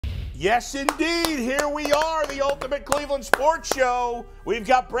Yes, indeed. Here we are, the Ultimate Cleveland Sports Show. We've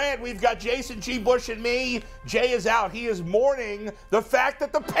got Brad, we've got Jason G. Bush, and me. Jay is out. He is mourning the fact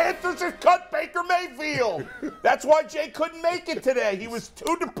that the Panthers have cut Baker Mayfield. That's why Jay couldn't make it today. He was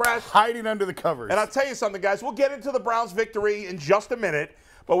too depressed. Hiding under the covers. And I'll tell you something, guys. We'll get into the Browns' victory in just a minute.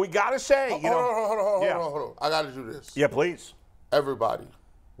 But we got to say, Hold on. I got to do this. Yeah, please. Everybody.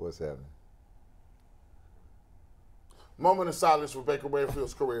 What's happening? Moment of silence for Baker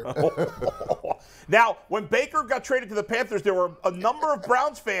Mayfield's career. Now, when Baker got traded to the Panthers, there were a number of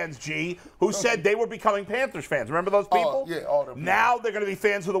Browns fans, G, who said they were becoming Panthers fans. Remember those people? Yeah, all them. Now they're going to be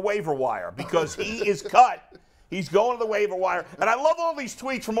fans of the waiver wire because he is cut. He's going to the waiver wire. And I love all these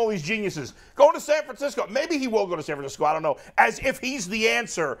tweets from all these geniuses. Going to San Francisco. Maybe he will go to San Francisco. I don't know. As if he's the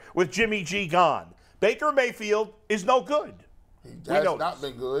answer with Jimmy G gone. Baker Mayfield is no good. He has not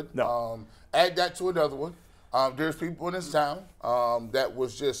been good. No. Add that to another one. There's people in this town that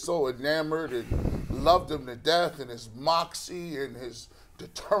was just so enamored and loved him to death, and his moxie and his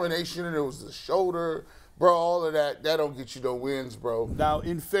determination, and it was the shoulder. Bro, all of that don't get you no wins, bro. Now,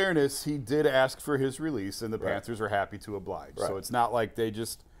 in fairness, he did ask for his release, and the Panthers were happy to oblige. Right. So it's not like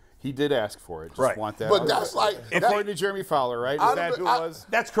he did ask for it. Just want that. But that's like according to Jeremy Fowler, right? Is that who it was?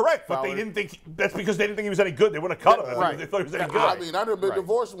 That's correct, but they didn't think that's because they didn't think he was any good. They wouldn't have cut him. Right. They thought he was any good. I mean, I've been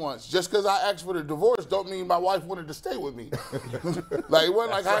divorced once. Just because I asked for the divorce don't mean my wife wanted to stay with me. Like, it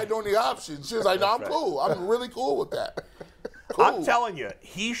wasn't like I had only options. She was like, no, I'm cool. I'm really cool with that. Cool. I'm telling you,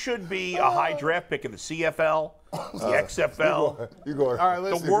 he should be a high draft pick in the CFL, the XFL, All right,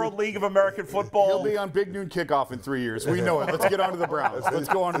 the World League of American Football. He'll be on Big Noon Kickoff in 3 years. We know it. Let's get on to the Browns. Let's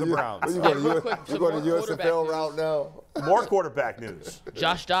go on to the Browns. You going to USFL route now? More quarterback news.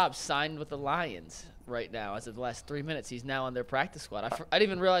 Josh Dobbs signed with the Lions right now. As of the last 3 minutes, he's now on their practice squad. I didn't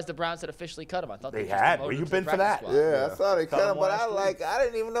even realize the Browns had officially cut him. I thought They just had. promoted Where you him to the been for practice that? squad. Yeah, I saw they cut him, but I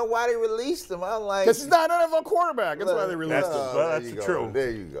didn't even know why they released him. I'm like, Because he's not an NFL quarterback. That's why they released him. That's true.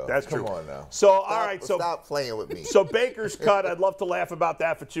 There you go. That's Come true. on now. So, all right. So stop playing with me. So Baker's cut. I'd love to laugh about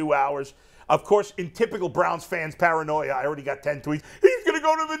that for 2 hours. Of course, in typical Browns fans' paranoia, I already got 10 tweets. He's going to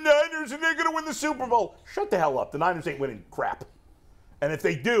go to the Niners and they're going to win the Super Bowl. Shut the hell up. The Niners ain't winning crap. And if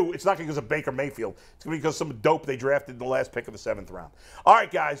they do, it's not because of Baker Mayfield. It's going to be because of some dope they drafted in the last pick of the 7th round. All right,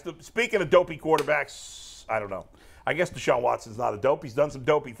 guys. Speaking of dopey quarterbacks, I don't know. I guess Deshaun Watson's not a dope. He's done some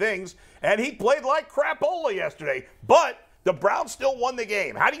dopey things. And he played like crapola yesterday. But the Browns still won the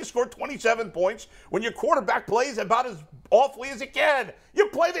game. How do you score 27 points when your quarterback plays about as awfully as he can? You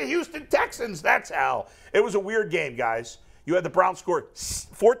play the Houston Texans. That's how. It was a weird game, guys. You had the Browns score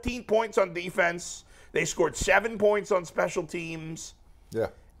 14 points on defense. They scored 7 points on special teams. Yeah.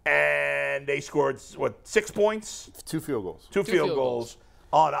 And they scored, 6 points? 2 field goals. Two field goals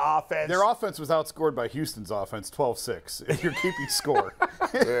on offense. Their offense was outscored by Houston's offense, 12-6, if you're keeping score.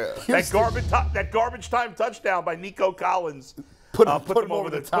 That garbage time touchdown by Nico Collins put him over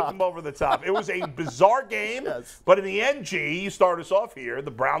the top. Put him over the top. It was a bizarre game, but in the end, G, you start us off here, the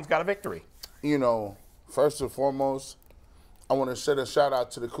Browns got a victory. You know, first and foremost, I want to send a shout out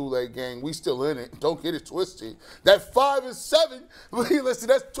to the Kool-Aid gang. We still in it. Don't get it twisted. That 5-7. Listen,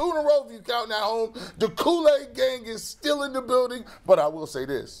 that's 2 in a row if you count at home. The Kool-Aid gang is still in the building. But I will say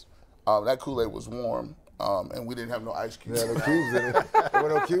this: that Kool-Aid was warm, and we didn't have no ice cubes. Yeah, no cubes in it. There were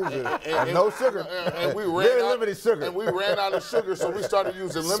no cubes in it. And no sugar. And we ran Very out, limited sugar. And we ran out of sugar, so we started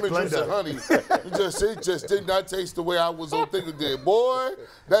using lemon juice and honey. It just did not taste the way I was thinking it did, boy.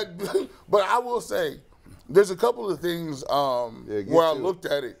 But I will say, there's a couple of things where I looked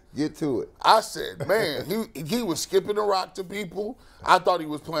at it. Get to it. I said, man, he was skipping the rock to people. I thought he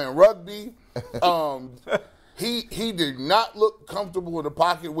was playing rugby. He did not look comfortable in the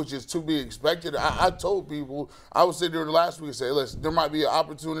pocket, which is to be expected. I told people, I was sitting there last week and say, listen, there might be an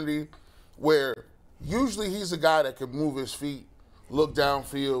opportunity where usually he's a guy that can move his feet, look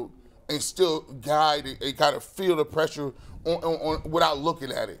downfield, and still guide and kind of feel the pressure on without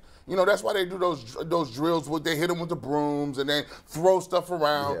looking at it. You know, that's why they do those drills where they hit them with the brooms and then throw stuff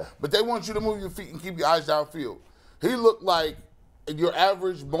around. Yeah. But they want you to move your feet and keep your eyes downfield. He looked like your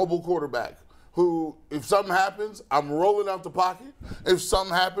average mobile quarterback who, if something happens, I'm rolling out the pocket. If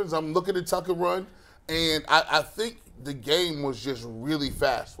something happens, I'm looking to tuck and run. And I think the game was just really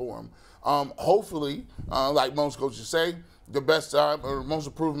fast for him. Hopefully, like most coaches say, the best time or most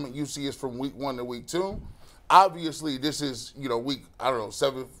improvement you see is from week 1 to week 2. Obviously, this is, week,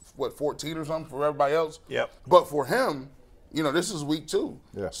 14 or something for everybody else. Yep. But for him, this is week 2.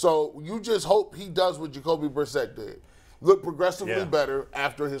 Yeah. So you just hope he does what Jacoby Brissett did. Look progressively better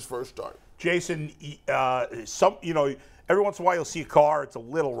after his first start. Jason, Every once in a while, you'll see a car. It's a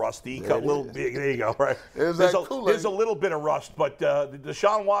little rusty. There you go. Right. There's a little bit of rust, but the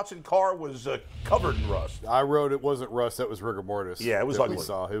Deshaun Watson car was covered in rust. I wrote it wasn't rust. That was rigor mortis. Yeah, it was that ugly. We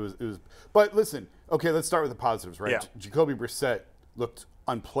saw it was. But listen, okay, let's start with the positives, right? Yeah. Jacoby Brissett looked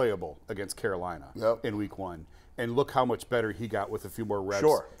unplayable against Carolina in Week 1. And look how much better he got with a few more reps.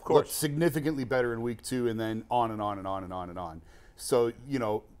 Sure, of course. Looked significantly better in Week 2, and then on and on and on and on and on. So,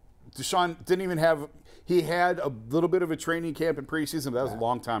 Deshaun didn't even have – he had a little bit of a training camp in preseason, but that was a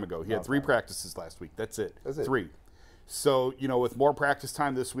long time ago. He had 3 practices last week. That's it. 3. So, with more practice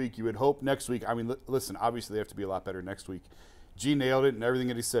time this week, you would hope next week – I mean, listen, obviously they have to be a lot better next week. G nailed it and everything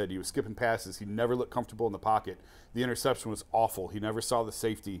that he said. He was skipping passes. He never looked comfortable in the pocket. The interception was awful. He never saw the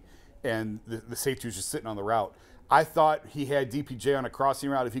safety, and the safety was just sitting on the route. I thought he had DPJ on a crossing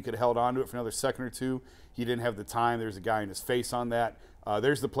route. If he could have held on to it for another second or two, he didn't have the time. There's a guy in his face on that.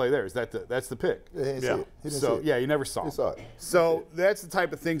 There's the play there. That's the pick. Yeah, he didn't see it. Yeah, you never saw him. He saw it. So that's the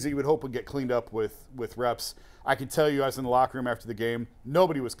type of things that you would hope would get cleaned up with reps. I can tell you, I was in the locker room after the game.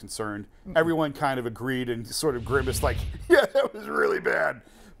 Nobody was concerned. Everyone kind of agreed and sort of grimaced like, yeah, that was really bad.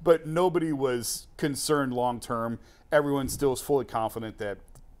 But nobody was concerned long term. Everyone still is fully confident that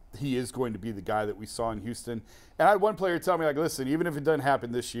he is going to be the guy that we saw in Houston. And I had one player tell me, like, listen, even if it doesn't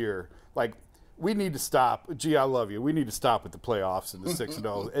happen this year, like, we need to stop. Gee, I love you. We need to stop with the playoffs and the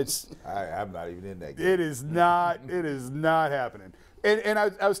 6-0. It's I'm not even in that game. It is not happening. And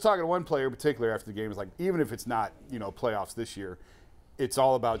I was talking to one player in particular after the game. It was like, even if it's not, playoffs this year, it's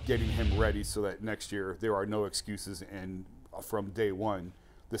all about getting him ready so that next year there are no excuses, and from day one,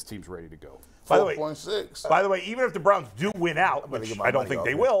 this team's ready to go. By the way, 4.6. By the way, even if the Browns do win out, which I don't think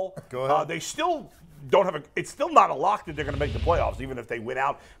they will, they still don't have it's still not a lock that they're going to make the playoffs, even if they win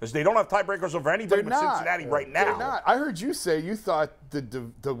out, because they don't have tiebreakers over anybody but Cincinnati right now. They're not. I heard you say you thought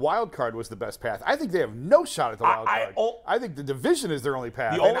the wild card was the best path. I think they have no shot at the wild card. I think the division is their only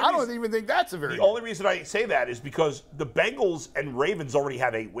path, and I don't even think that's a very The only reason I say that is because the Bengals and Ravens already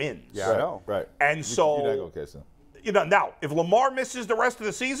have 8 wins. Yeah, I know. Right. And so you're not going to catch them. Now, if Lamar misses the rest of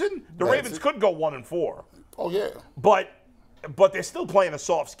the season, the Ravens could go 1-4. Oh, yeah. But they're still playing a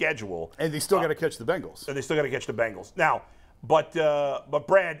soft schedule. And they still got to catch the Bengals. And they still got to catch the Bengals. Now, but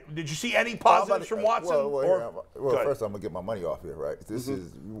Brad, did you see any positives from Watson? Well, first I'm going to get my money off here, right? This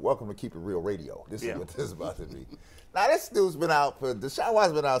is welcome to Keep It Real Radio. This is what this is about to be. Now, this dude's been out Deshaun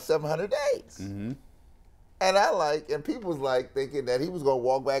Watson's been out 700 days. Mm-hmm. And people's thinking that he was going to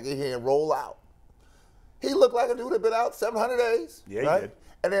walk back in here and roll out. He looked like a dude that had been out 700 days. Yeah, right? He did.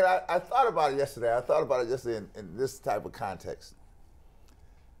 And then I thought about it yesterday. I thought about it just in this type of context.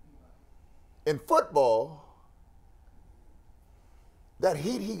 In football, that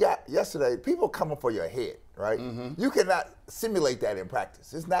heat he got yesterday, people coming for your head, right? Mm-hmm. You cannot simulate that in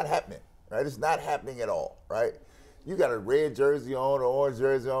practice. It's not happening, right? It's not happening at all, right? You got a red jersey on, or orange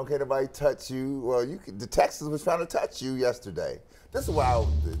jersey on, can't nobody touch you. Well, the Texans was trying to touch you yesterday. This is why,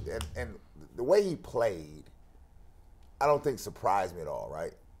 and the way he played, I don't think surprised me at all,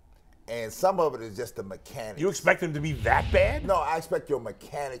 right? And some of it is just the mechanics. You expect him to be that bad? No, I expect your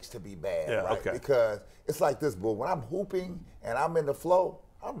mechanics to be bad, right? Okay. Because it's like this, Bull. When I'm hooping and I'm in the flow,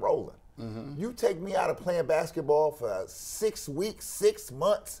 I'm rolling. Mm-hmm. You take me out of playing basketball for 6 weeks, 6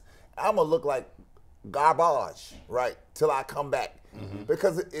 months, I'm going to look like garbage, right, till I come back. Mm-hmm.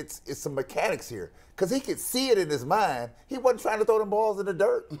 Because it's some mechanics here. Because he could see it in his mind. He wasn't trying to throw them balls in the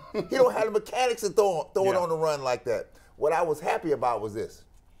dirt. He don't have the mechanics to throw it on the run like that. What I was happy about was this.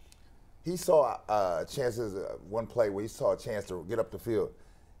 He saw one play where he saw a chance to get up the field.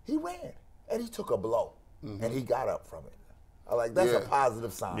 He ran, and he took a blow, and he got up from it. That's a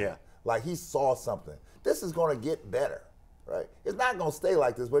positive sign. Yeah. Like he saw something. This is going to get better, right? It's not going to stay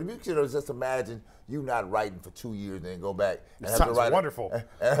like this, but if you could just imagine you not writing for 2 years and then go back and have to write wonderful.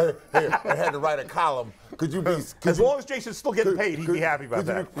 And had to write a column. Could you be as long as Jason's still getting paid, he'd be happy about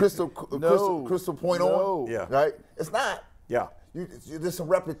that. Crystal point on? Yeah. Right? It's not. Yeah. There's some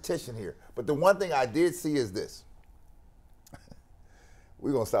repetition here. But the one thing I did see is this.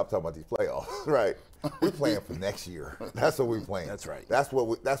 We're going to stop talking about these playoffs, right? We're playing for next year. That's what we're playing. That's right. That's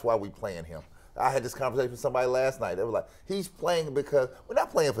why we're playing him. I had this conversation with somebody last night. They were like, he's playing because we're not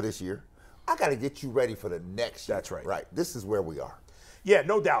playing for this year. I got to get you ready for the next year. That's right. Right. This is where we are. Yeah,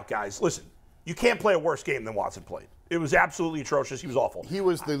 no doubt, guys. Listen, you can't play a worse game than Watson played. It was absolutely atrocious. He was awful. He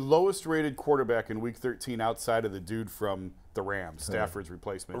was the lowest rated quarterback in Week 13 outside of the dude from the Rams, Stafford's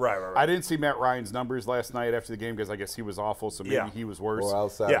replacement. Right. I didn't see Matt Ryan's numbers last night after the game because I guess he was awful, so maybe he was worse. Or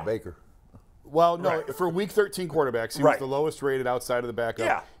outside of Baker. Well, no, for Week 13 quarterbacks, he was the lowest rated outside of the backup.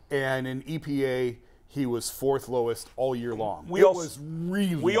 Yeah. And in EPA, he was 4th lowest all year long. We it all- was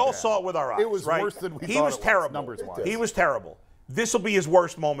really We all bad. saw it with our eyes. It was right? worse than we He thought was it was, terrible. numbers-wise. He was terrible. This will be his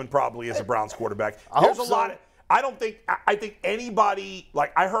worst moment probably as a Browns quarterback. I There's hope a so. lot. I don't think. I think anybody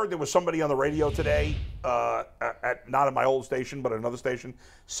like I heard there was somebody on the radio today, not at my old station but at another station,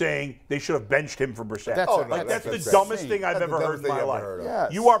 saying they should have benched him for Brissett. That's Oh, a- no, Like that's the that's dumbest insane. thing I've That's the ever heard dumbest in my thing I've life. ever heard of.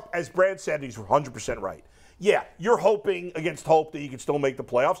 Yes. You are, as Brad said, he's 100% right. Yeah, you're hoping against hope that you can still make the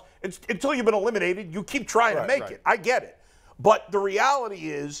playoffs. Until you've been eliminated, you keep trying to make right. it. I get it. But the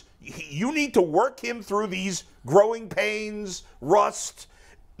reality is you need to work him through these growing pains, rust.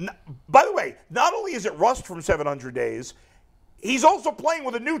 By the way, not only is it rust from 700 days, he's also playing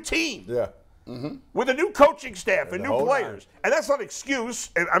with a new team. Yeah. With a new coaching staff and the new whole players. And that's not an excuse.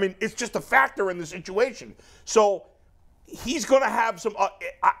 I mean, it's just a factor in the situation. So he's going to have some.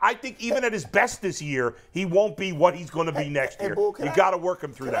 I think even at his best this year, he won't be what he's going to be next year. Bull, can You I- got to work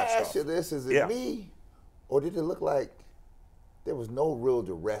him through Can that I ask stuff. you this? Is it Yeah. me, or did it look like there was no real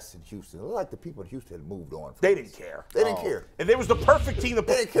duress in Houston? It looked like the people in Houston had moved on. They didn't care. They didn't care. And there was the perfect team to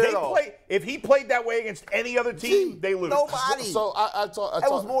play. didn't care at all. If he played that way against any other team, they lose. Nobody. So I That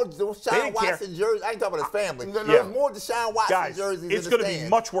was more Deshaun didn't care. Watson jerseys. I ain't talking about his family. No, no. There was more Deshaun Watson Guys, jerseys it's in the going to be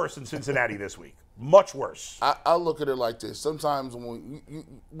stands. much worse in Cincinnati this week. Much worse. I look at it like this. Sometimes when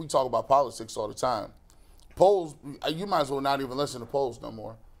we talk about politics all the time, polls, you might as well not even listen to polls no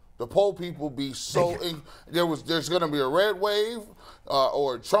more. The poll people be so there's going to be a red wave,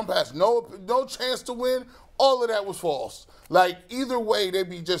 or Trump has no chance to win. All of that was false. Like either way, they'd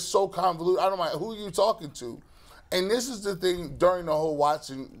be just so convoluted. I don't mind who you talking to. And this is the thing during the whole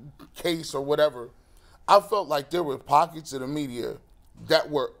Watson case or whatever. I felt like there were pockets of the media that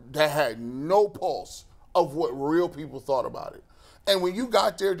had no pulse of what real people thought about it. And when you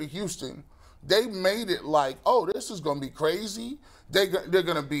got there to Houston, they made it like, oh, this is going to be crazy. They're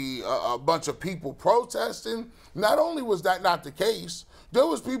going to be a bunch of people protesting. Not only was that not the case, there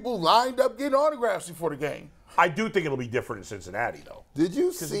was people lined up getting autographs before the game. I do think it'll be different in Cincinnati, though. Did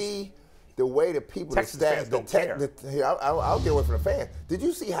you see the way the people, Texans the staff, fans don't care. Here, I'll get away from the fans. Did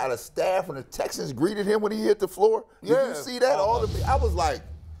you see how the staff and the Texans greeted him when he hit the floor? Did Yeah. you see that? I was like,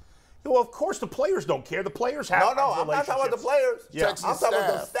 Well, of course, the players don't care. The players have no, I'm not talking about the players. Yeah. I'm talking about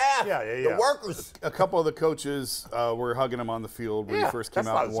the staff, Yeah. the workers. A couple of the coaches were hugging him on the field when he first came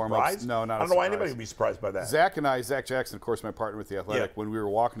that's out not in a warm-ups. surprise. No, not I don't a know why surprise. anybody would be surprised by that. Zach Jackson, of course, my partner with The Athletic, Yeah. when we were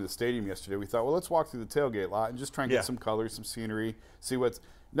walking to the stadium yesterday, we thought, well, let's walk through the tailgate lot and just try and Yeah. get some colors, some scenery, see what's.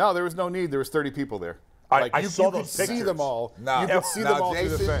 No, there was no need. There was 30 people there. I you, saw you those could see pictures. them all. Now, you could see them all Jason,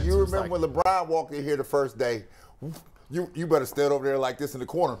 through the fence. you It was remember like- when LeBron walked in here the first day? You better stand over there like this in the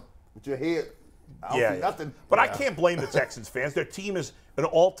corner with your head. I don't see nothing. But I can't blame the Texans fans. Their team is an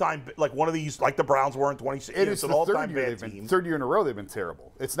all-time, like one of these, like the Browns were in 2016. It It's is an the all-time third year bad they've team. been, third year in a row they've been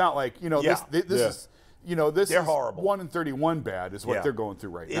terrible. It's not like, Yeah. this is, this They're is horrible. 1-31 bad is what Yeah. they're going through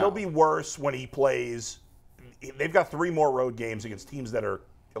right now. It'll be worse when he plays. They've got 3 more road games against teams that are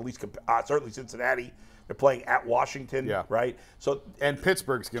at least certainly Cincinnati. They're playing at Washington, Yeah. right? So And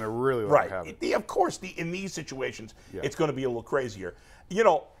Pittsburgh's going to really let right, them have it. of course, in these situations, Yeah. it's going to be a little crazier.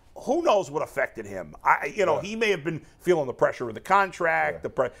 Who knows what affected him? He may have been feeling the pressure of the contract.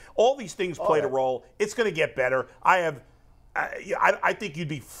 All these things played a role. It's going to get better. I think you'd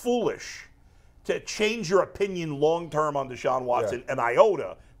be foolish to change your opinion long term on Deshaun Watson an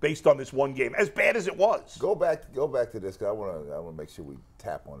iota based on this one game, as bad as it was. Go back to this, because I want to make sure we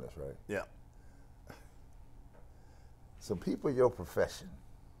tap on this, right? Yeah. Some people in your profession,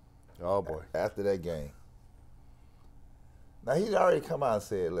 Oh, boy. after that game. Now, he's already come out and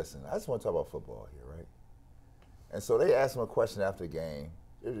said, listen, I just want to talk about football here, right? And so they asked him a question after the game.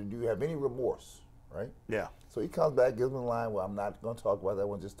 Do you have any remorse, right? Yeah. So he comes back, gives them the line, well, I'm not going to talk about that. I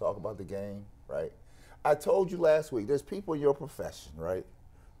want to just talk about the game, right? I told you last week, there's people in your profession, right,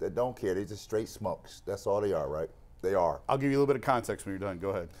 that don't care. They're just straight smokes. That's all they are, right? They are. I'll give you a little bit of context when you're done. Go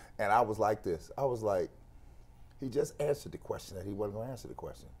ahead. And I was like this. I was like, he just answered the question that he wasn't going to answer the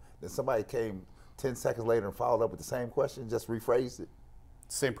question. Then somebody came 10 seconds later and followed up with the same question, just rephrased it.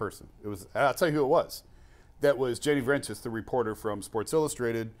 Same person. It was. I'll tell you who it was. That was Jenny Vrentis, the reporter from Sports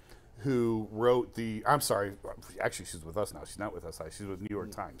Illustrated, who wrote the. I'm sorry. Actually, she's with us now. She's not with us. She's with New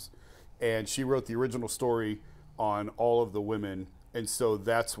York Times, and she wrote the original story on all of the women, and so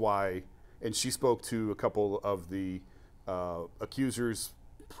that's why. And she spoke to a couple of the accusers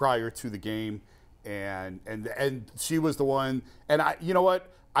prior to the game, and she was the one. And you know what?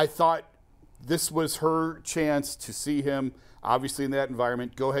 I thought this was her chance to see him, obviously in that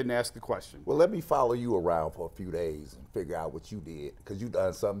environment. Go ahead and ask the question. Well, let me follow you around for a few days and figure out what you did, because you've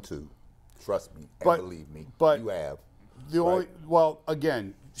done something too. Trust me and believe me. But you have. The only, well,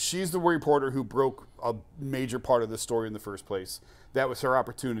 again, she's the reporter who broke a major part of the story in the first place. That was her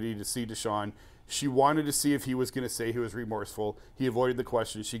opportunity to see Deshaun. She wanted to see if he was going to say he was remorseful. He avoided the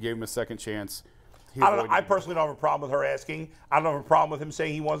question. She gave him a second chance. I personally don't have a problem with her asking. I don't have a problem with him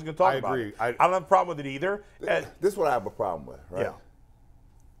saying he wasn't going to talk about it. I don't have a problem with it either. This is what I have a problem with, right? Yeah.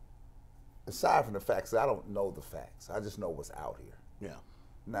 Aside from the facts, I don't know the facts. I just know what's out here. Yeah.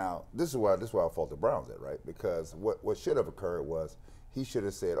 Now, this is where I fault the Browns at, right? Because what should have occurred was he should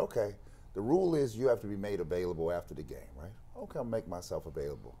have said, okay, the rule is you have to be made available after the game, right? Okay, I'll make myself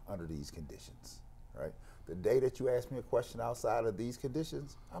available under these conditions, right? The day that you ask me a question outside of these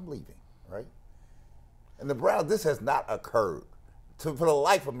conditions, I'm leaving, right? And the Browns, this has not occurred. For the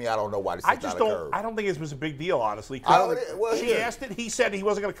life of me, I don't know why this has not occurred. I don't think it was a big deal, honestly. She asked it. He said he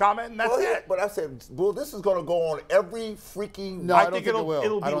wasn't going to comment, and that's it. But I said, well, this is going to go on every freaking. No, I think it will.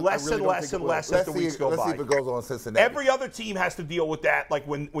 It'll be less and less and less as the weeks go by. Let's see if it goes on in Cincinnati. Every other team has to deal with that. Like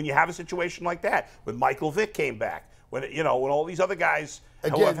when you have a situation like that, when Michael Vick came back, when all these other guys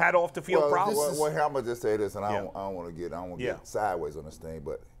who have had off the field problems. Well, I'm gonna just say this, and I don't want to get sideways on this thing,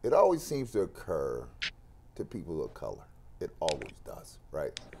 but it always seems to occur to people of color. It always does,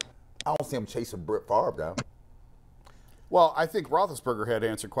 right? I don't see him chasing Brett Favre down. Well, I think Roethlisberger had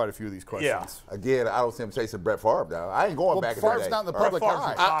answered quite a few of these questions. Yeah. Again, I don't see him chasing Brett Favre down. I ain't going back in the day. Favre's not in the public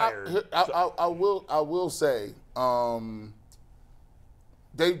eye. I will say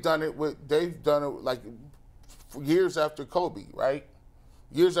they've done it like years after Kobe, right?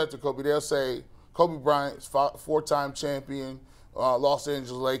 Years after Kobe, they'll say Kobe Bryant's 4-time champion, Los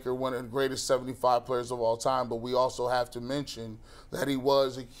Angeles Laker, one of the greatest 75 players of all time, but we also have to mention that he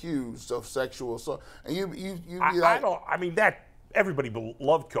was accused of sexual assault. And everybody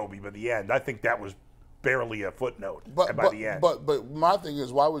loved Kobe by the end. I think that was barely a footnote by the end. But my thing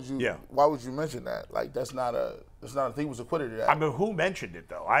is, why would you mention that? Like that's not a thing. He was acquitted of that. I mean, who mentioned it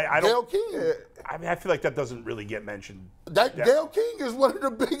though? Gayle King. I mean, I feel like that doesn't really get mentioned. Gayle King is one of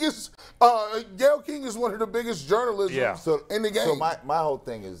the biggest. Gayle King is one of the biggest journalists in the game. So my whole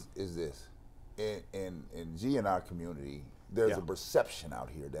thing is this: in G and our community, there's a perception out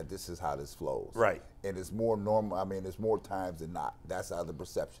here that this is how this flows. Right. And it's more normal. I mean, it's more times than not. That's how the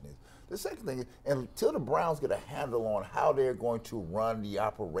perception is. The second thing is, until the Browns get a handle on how they're going to run the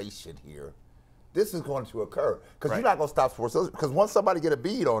operation here, this is going to occur. Because you're not going to stop sports. Because once somebody get a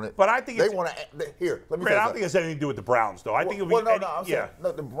bead on it, but I think they want to. Here, let me. I don't think it's anything to do with the Browns, though. I think I'm saying,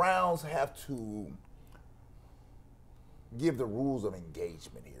 look, the Browns have to give the rules of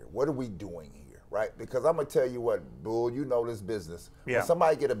engagement here. What are we doing here, right? Because I'm gonna tell you what, Bull. You know this business. Yeah. When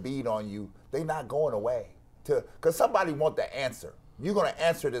somebody get a bead on you, they not going away. Because somebody want the answer. You're going to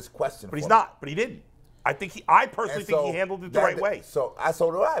answer this question. But he's not. But he didn't. I personally think he handled it the right way. So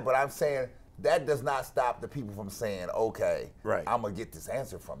do I. But I'm saying that does not stop the people from saying, okay, I'm going to get this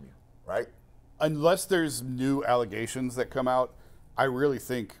answer from you, right? Unless there's new allegations that come out, I really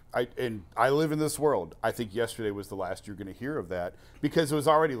think, I live in this world, I think yesterday was the last you're going to hear of that because it was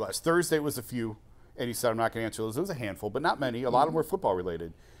already less. Thursday was a few, and he said, I'm not going to answer those. It was a handful, but not many. A lot of them were football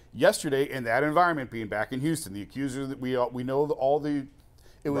related. Yesterday, in that environment, being back in Houston, the accuser that we know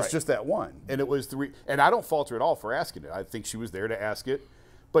it was just that one, and it was and I don't fault her at all for asking it. I think she was there to ask it,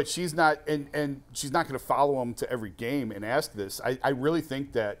 but she's not, and she's not going to follow him to every game and ask this. I really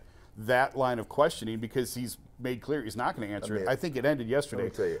think that line of questioning, because he's made clear he's not going to answer it. I think it ended yesterday.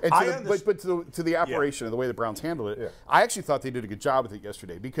 But to the operation and the way the Browns handled it, I actually thought they did a good job with it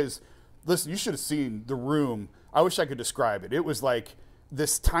yesterday. Because listen, you should have seen the room. I wish I could describe it. It was like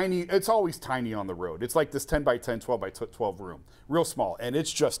this tiny, it's always tiny on the road. It's like this 10 by 10, 12 by 12 room, real small, and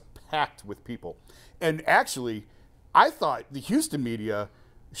it's just packed with people. And actually, I thought the Houston media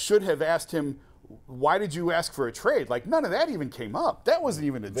should have asked him, why did you ask for a trade? Like, none of that even came up. That wasn't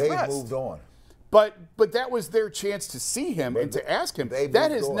even addressed. They moved on. But that was their chance to see him and to ask him.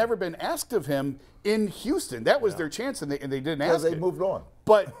 That has never been asked of him in Houston. That was their chance, and they didn't ask it. They moved on.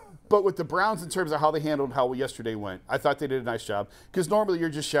 But with the Browns, in terms of how they handled how yesterday went, I thought they did a nice job. Because normally you're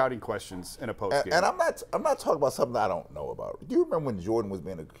just shouting questions in a post game. And I'm not talking about something I don't know about. Do you remember when Jordan was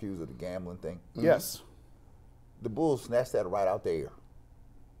being accused of the gambling thing? Mm-hmm. Yes. The Bulls snatched that right out there.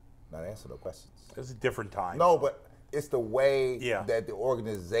 Not answering no questions. It was a different time. No, but it's the way that the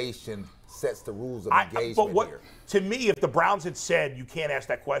organization sets the rules of engagement here. To me, if the Browns had said you can't ask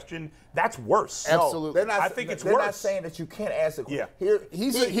that question, that's worse. Absolutely. I think it's worse. They're not worse. saying that you can't ask a question. Yeah.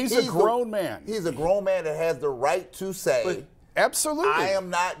 He's a grown man. He's a grown man that has the right to say, absolutely, I am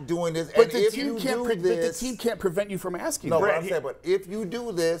not doing this. But and the if team you can't do this, the team can't prevent you from asking. No, that. but I'm saying, but if you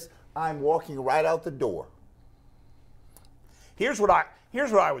do this, I'm walking right out the door. Here's what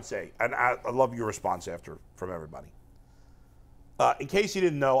I would say, and I love your response from everybody. In case you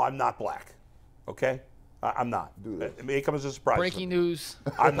didn't know, I'm not black. Okay? I'm not. It may come as a surprise. Breaking news.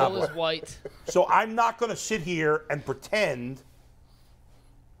 I'm not Will is black. white. So I'm not going to sit here and pretend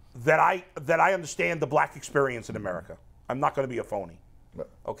that I understand the black experience in America. I'm not going to be a phony.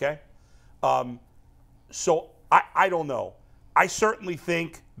 Okay? So I don't know. I certainly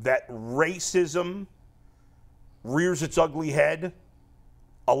think that racism rears its ugly head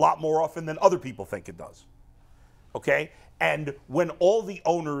a lot more often than other people think it does. Okay? And when all the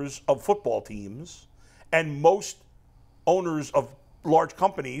owners of football teams and most owners of large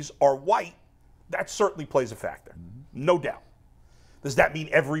companies are white, that certainly plays a factor. No doubt. Does that mean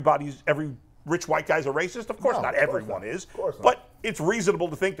every rich white guy's a racist? Of course not everyone is. Of course not. But it's reasonable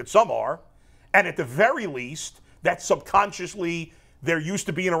to think that some are. And at the very least, that subconsciously they're used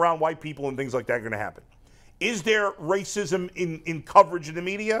to being around white people and things like that are going to happen. Is there racism in coverage in the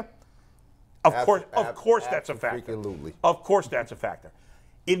media? Of course that's a factor. Absolutely. Of course that's a factor.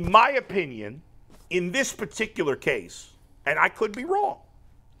 In my opinion, in this particular case, and I could be wrong,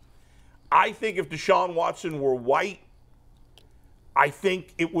 I think if Deshaun Watson were white, I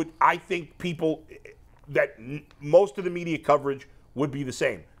think people that most of the media coverage would be the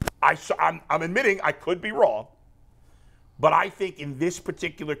same. I'm admitting I could be wrong, but I think in this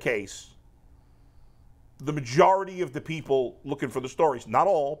particular case, the majority of the people looking for the stories, not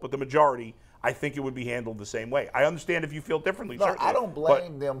all, but the majority, I think it would be handled the same way. I understand if you feel differently. No, certainly, I don't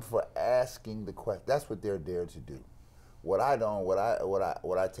blame them for asking the question. That's what they're there to do. What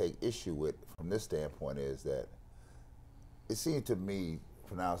I take issue with from this standpoint is that it seems to me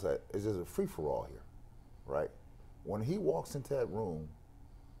from the outside it's just a free for all here, right? When he walks into that room,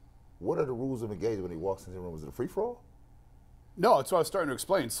 what are the rules of engagement when he walks into the room? Is it a free for all? No, that's what I was starting to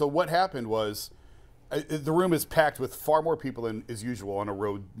explain. So what happened was the room is packed with far more people than is usual on a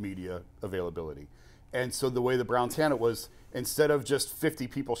road media availability. And so the way the Browns handled it was instead of just 50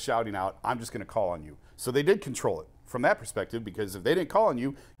 people shouting out, I'm just going to call on you. So they did control it from that perspective because if they didn't call on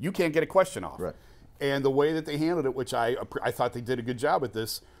you, you can't get a question off. Right. And the way that they handled it, which I thought they did a good job at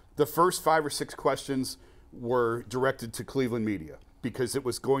this, the first 5 or 6 questions were directed to Cleveland media because it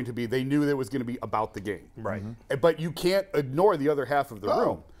was going to be, they knew it was going to be about the game. Right. But you can't ignore the other half of the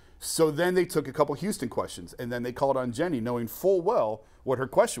room. So then they took a couple Houston questions, and then they called on Jenny, knowing full well what her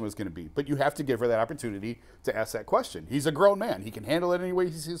question was going to be. But you have to give her that opportunity to ask that question. He's a grown man. He can handle it any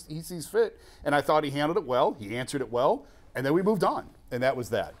way he sees fit. And I thought he handled it well. He answered it well. And then we moved on, and that was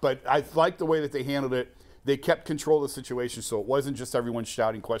that. But I liked the way that they handled it. They kept control of the situation, so it wasn't just everyone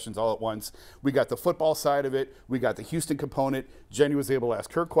shouting questions all at once. We got the football side of it. We got the Houston component. Jenny was able to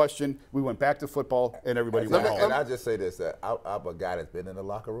ask her question. We went back to football, and everybody went home. And I'll just say this, that I'm a guy that's been in the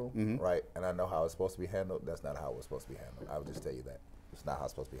locker room, right? And I know how it's supposed to be handled. That's not how it's supposed to be handled. I would just tell you that. It's not how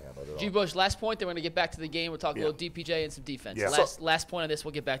it's supposed to be handled at all. G. Bush, last point, then we're going to get back to the game. We'll talk a little DPJ and some defense. Yeah. Last point of this,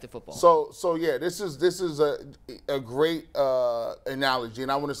 we'll get back to football. So yeah, this is a great analogy,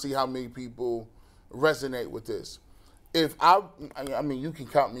 and I want to see how many people resonate with this. If I mean, you can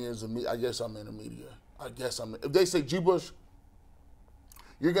count me as I guess I'm in the media. If they say, G. Bush,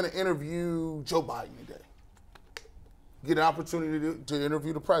 you're going to interview Joe Biden today, get an opportunity to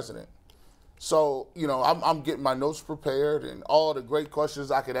interview the president. So, you know, I'm getting my notes prepared and all the great questions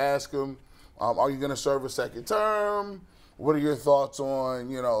I could ask him. Are you going to serve a second term? What are your thoughts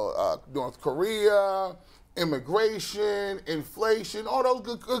on, North Korea, immigration, inflation, all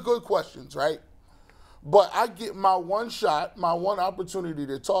those good questions, right? But I get my one shot, my one opportunity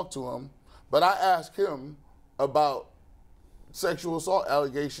to talk to him, but I ask him about sexual assault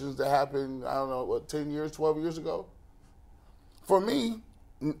allegations that happened, 10 years, 12 years ago? For me,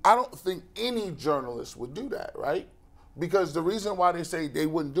 I don't think any journalist would do that, right? Because the reason why they say they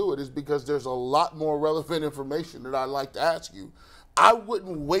wouldn't do it is because there's a lot more relevant information that I'd like to ask you. I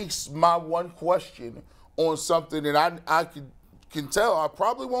wouldn't waste my one question on something that I can tell I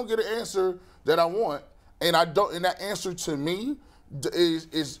probably won't get an answer that I want, and that answer to me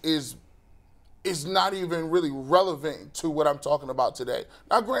is not even really relevant to what I'm talking about today.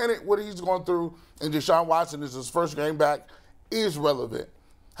 Now, granted, what he's going through and Deshaun Watson is his first game back is relevant.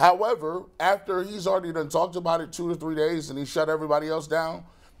 However, after he's already done talked about it 2 to 3 days and he shut everybody else down,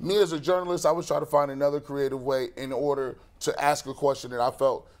 me as a journalist, I would try to find another creative way in order to ask a question that I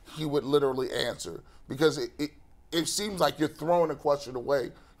felt he would literally answer. Because it seems like you're throwing a question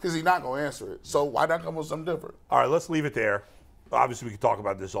away because he's not going to answer it. So why not come with something different? All right, let's leave it there. Obviously, we could talk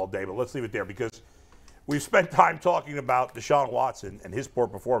about this all day, but let's leave it there because we've spent time talking about Deshaun Watson and his poor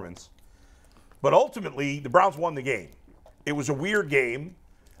performance. But ultimately, the Browns won the game. It was a weird game.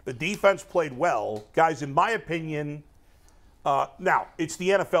 The defense played well. Guys, in my opinion, now, it's the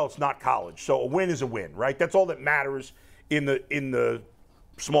NFL, it's not college. So a win is a win, right? That's all that matters in the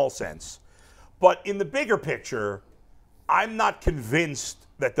small sense. But in the bigger picture, I'm not convinced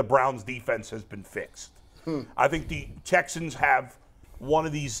that the Browns' defense has been fixed. I think the Texans have one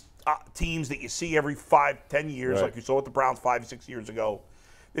of these teams that you see every 5-10 years, like you saw with the Browns 5-6 years ago.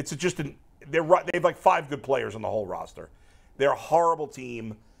 It's just they have like 5 good players on the whole roster. They're a horrible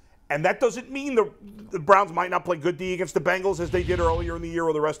team, and that doesn't mean the Browns might not play good D against the Bengals as they did earlier in the year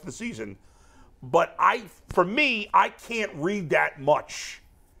or the rest of the season. But for me, I can't read that much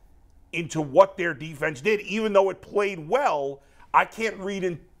into what their defense did, even though it played well. I can't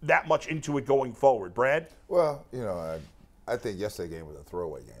read that much into it going forward. Brad? Well, I think yesterday's game was a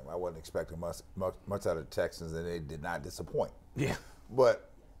throwaway game. I wasn't expecting much out of the Texans, and they did not disappoint. Yeah. But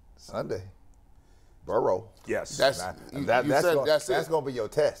Sunday, Burrow. Yes. That's going to be your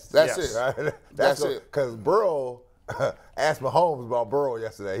test. That's Yes. it. Right? That's it. Because Burrow asked Mahomes about Burrow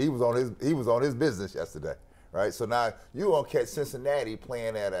yesterday. He was on his business yesterday, right? So now you're gonna catch Cincinnati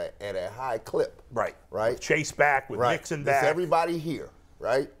playing at a high clip, Right. Right. With Chase back, with Nixon back. It's everybody here,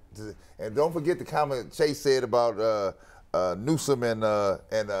 right? And don't forget the comment Chase said about Newsom and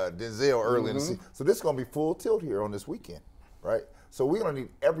Denzel early in the season. So this is gonna be full tilt here on this weekend, right? So we're gonna need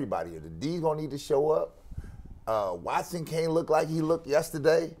everybody here. The D's gonna need to show up. Watson can't look like he looked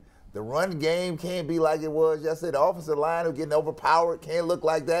yesterday. The run game can't be like it was yesterday. The offensive line is getting overpowered. Can't look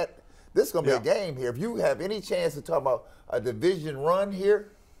like that. This is going to be a game here. If you have any chance to talk about a division run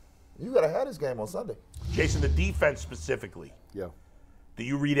here, you got to have this game on Sunday. Jason, the defense specifically. Yeah. Do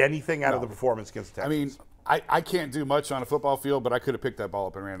you read anything out of the performance against the I Texans? mean, I can't do much on a football field, but I could have picked that ball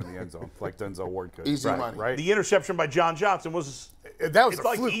up and ran in the end zone like Denzel Ward could. Easy money. Right? the interception by John Johnson was That was it's a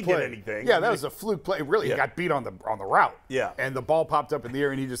like fluke he play. did anything. Yeah, that was a fluke play. Really, he got beat on the route. Yeah. And the ball popped up in the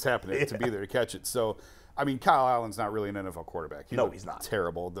air, and he just happened to be there to catch it. So, I mean, Kyle Allen's not really an NFL quarterback. No, he's not.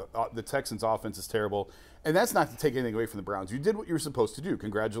 Terrible. The Texans' offense is terrible. And that's not to take anything away from the Browns. You did what you were supposed to do.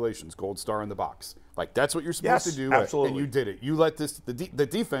 Congratulations. Gold star in the box. Like, that's what you're supposed to do. Absolutely. And you did it. You let this, the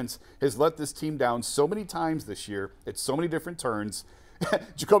defense has let this team down so many times this year. It's so many different turns.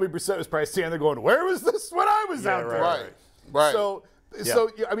 Jacoby Brissett was probably standing there going, where was this when I was out there? Right. So,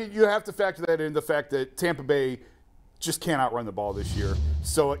 I mean, you have to factor that in, the fact that Tampa Bay just can't outrun the ball this year.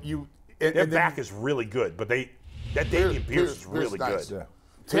 So their back is really good, but that Dameon Pierce is really nice. good. Yeah.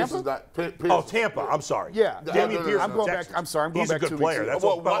 Tampa? Tampa. I'm sorry. Yeah. Dameon Pierce. I'm going back. I'm sorry. I'm going He's back a good 2 player. weeks That's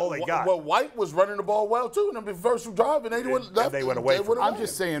ago. about all they got. Well, White was running the ball well too in the first drive, and they went away from it. I'm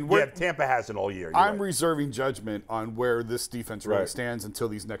just saying. Tampa hasn't all year. I'm reserving judgment on where this defense really stands until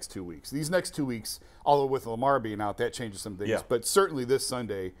these next 2 weeks. These next 2 weeks, although with Lamar being out, that changes some things. Yeah. But certainly this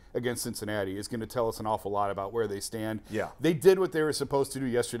Sunday against Cincinnati is going to tell us an awful lot about where they stand. Yeah. They did what they were supposed to do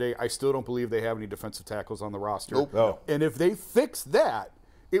yesterday. I still don't believe they have any defensive tackles on the roster. Nope. No. And if they fix that,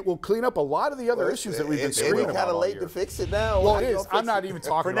 it will clean up a lot of the other issues that we've been screaming about kind of all late year. to fix it now. Well, How it you is. gonna fix I'm not it? even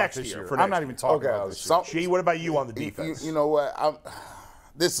talking For about next this year, year. for I'm next not even talking about this year. G, what about you on the defense? You know what?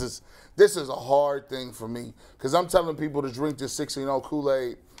 This is a hard thing for me because I'm telling people to drink this 6-0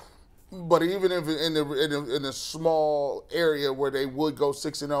 Kool-Aid. But even if in the small area where they would go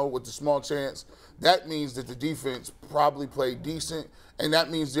 6-0 with the small chance, that means that the defense probably played decent, and that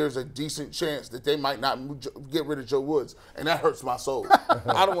means there's a decent chance that they might not get rid of Joe Woods, and that hurts my soul.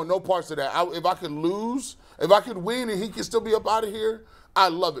 I don't want no parts of that. If I could lose, if I could win and he can still be up out of here, I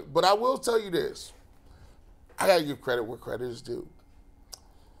love it. But I will tell you this. I got to give credit where credit is due.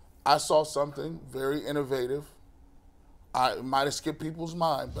 I saw something very innovative. I might have skipped people's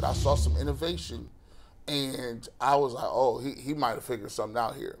mind, but I saw some innovation, and I was like, oh, he might have figured something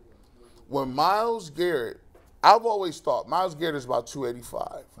out here. When Myles Garrett, I've always thought, Myles Garrett is about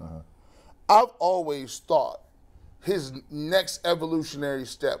 285. I've always thought his next evolutionary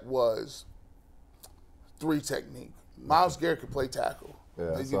step was 3 technique. Myles Garrett could play tackle.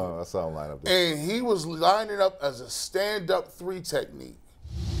 Yeah, I saw him line up there. And he was lining up as a stand-up 3 technique.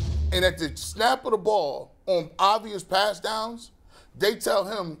 And at the snap of the ball, on obvious pass downs, they tell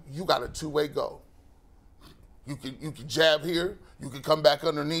him, you got a 2-way go. You can jab here. You can come back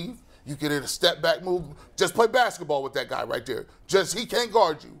underneath. You can hit a step back move. Just play basketball with that guy right there. He can't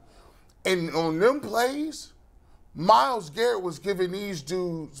guard you. And on them plays, Myles Garrett was giving these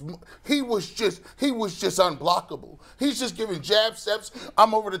dudes, he was just unblockable. He's just giving jab steps.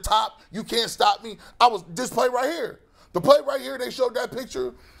 I'm over the top. You can't stop me. This play right here. The play right here, they showed that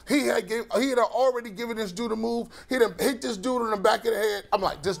picture. He had already given this dude a move. He done hit this dude in the back of the head. I'm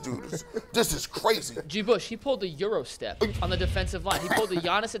like, this is crazy. G. Bush, he pulled a Euro step on the defensive line. He pulled a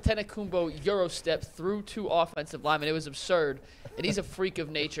Giannis Antetokounmpo Euro step through 2 offensive linemen. It was absurd. And he's a freak of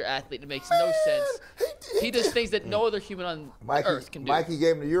nature athlete. It makes no sense. He does things that no other human on earth can do. Mikey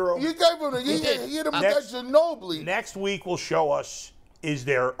gave him the Euro. He gave him he hit him with that Ginobili. Next week will show us,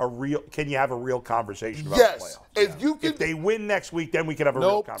 can you have a real conversation about Yes. the playoffs? If they win next week, then we can have a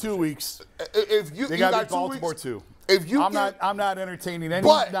real conversation. 2 weeks. They got to beat Baltimore too. I'm not entertaining any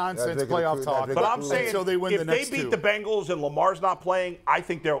nonsense playoff talk. But I'm saying until they win if the next they beat 2. the Bengals and Lamar's not playing, I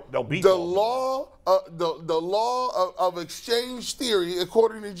think they'll beat the Baltimore. law of exchange theory,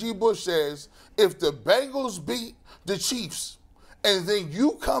 according to G. Bush, says if the Bengals beat the Chiefs and then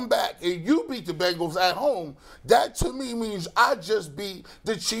you come back and you beat the Bengals at home, that to me means I just beat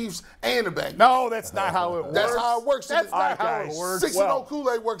the Chiefs and the Bengals. No, that's not how it works. That's how it works. That's not how it works. 6-0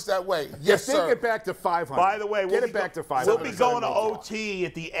 Kool-Aid works that way. Yes, If they get back to 500. By the way, get it back to 500. We'll be going to OT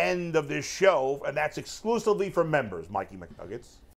at the end of this show, and that's exclusively for members, Mikey McNuggets.